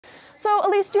So,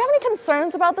 Elise, do you have any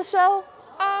concerns about the show?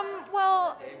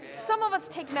 Well, some of us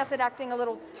take method acting a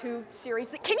little too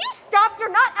seriously. Can you stop? You're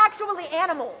not actually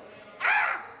animals.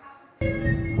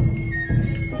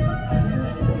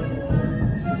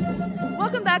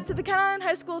 Welcome back to the Kent Island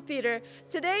High School Theater.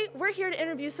 Today, we're here to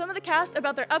interview some of the cast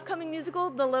about their upcoming musical,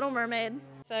 The Little Mermaid.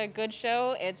 It's a good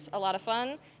show, it's a lot of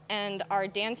fun, and our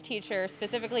dance teacher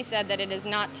specifically said that it is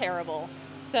not terrible.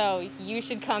 So you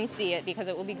should come see it because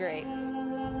it will be great.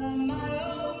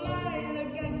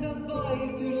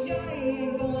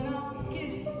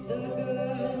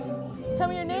 Tell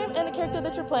me your name and the character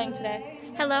that you're playing today.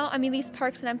 Hello, I'm Elise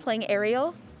Parks and I'm playing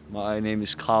Ariel. My name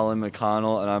is Colin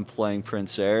McConnell and I'm playing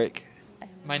Prince Eric.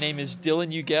 My name is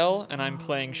Dylan Ugel and I'm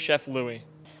playing Chef Louie.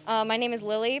 My name is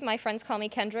Lily, my friends call me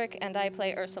Kendrick, and I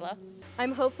play Ursula.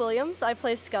 I'm Hope Williams, I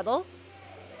play Scuttle.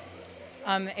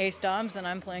 I'm Ace Dobbs and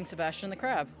I'm playing Sebastian the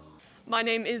Crab. My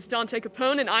name is Dante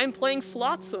Capone and I'm playing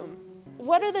Flotsam.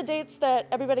 What are the dates that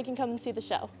everybody can come and see the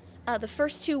show? The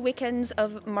first 2 weekends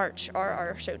of March are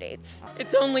our show dates.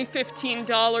 It's only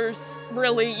 $15.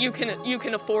 Really, you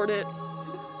can afford it.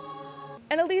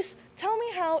 And Elise, tell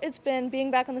me how it's been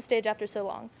being back on the stage after so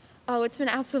long. Oh, it's been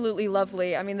absolutely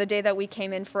lovely. I mean, the day that we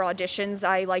came in for auditions,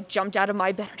 I jumped out of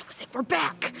my bed and I was like, we're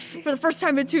back for the first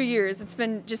time in 2 years. It's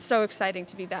been just so exciting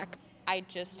to be back. I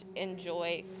just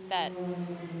enjoy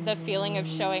the feeling of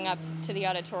showing up to the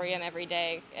auditorium every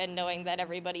day and knowing that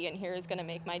everybody in here is going to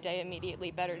make my day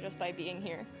immediately better just by being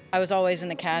here. I was always in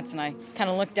the Cats and I kind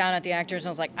of looked down at the actors and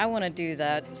I was like, I want to do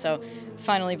that. So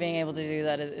finally being able to do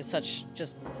that is such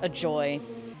just a joy.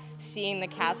 Seeing the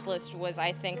cast list was,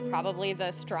 I think, probably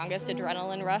the strongest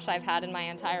adrenaline rush I've had in my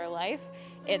entire life.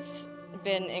 It's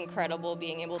been incredible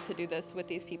being able to do this with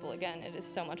these people again. It is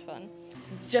so much fun.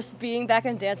 Just being back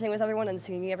and dancing with everyone and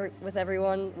singing with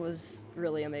everyone was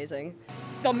really amazing.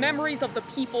 The memories of the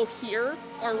people here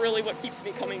are really what keeps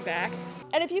me coming back.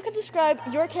 And if you could describe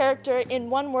your character in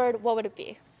one word, what would it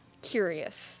be?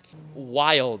 Curious.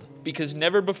 Wild, because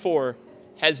never before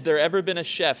has there ever been a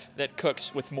chef that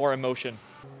cooks with more emotion.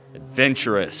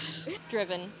 Adventurous.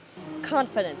 Driven.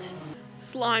 Confident.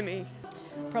 Slimy.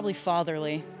 Probably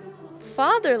fatherly.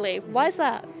 Fatherly, why is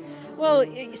that? Well,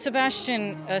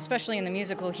 Sebastian, especially in the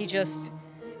musical, he just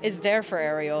is there for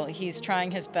Ariel. He's trying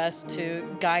his best to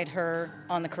guide her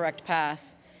on the correct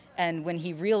path. And when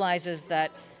he realizes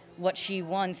that what she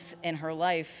wants in her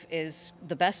life is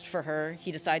the best for her,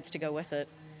 he decides to go with it.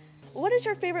 What has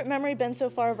your favorite memory been so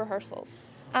far of rehearsals?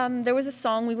 There was a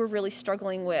song we were really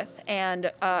struggling with,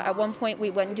 and at one point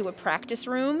we went into a practice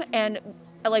room, and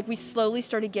we slowly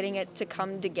started getting it to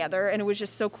come together, and it was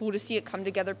just so cool to see it come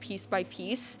together piece by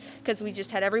piece, because we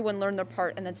just had everyone learn their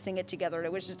part and then sing it together, and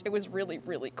it was really,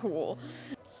 really cool.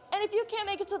 And if you can't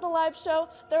make it to the live show,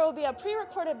 there will be a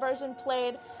pre-recorded version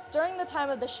played during the time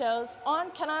of the shows on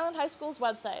Kent Island High School's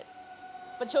website.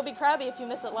 But you'll be crabby if you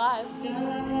miss it live.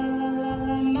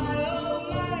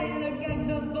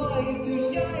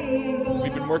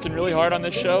 We've been working really hard on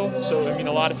this show, so it would mean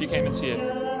a lot if you came and see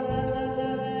it.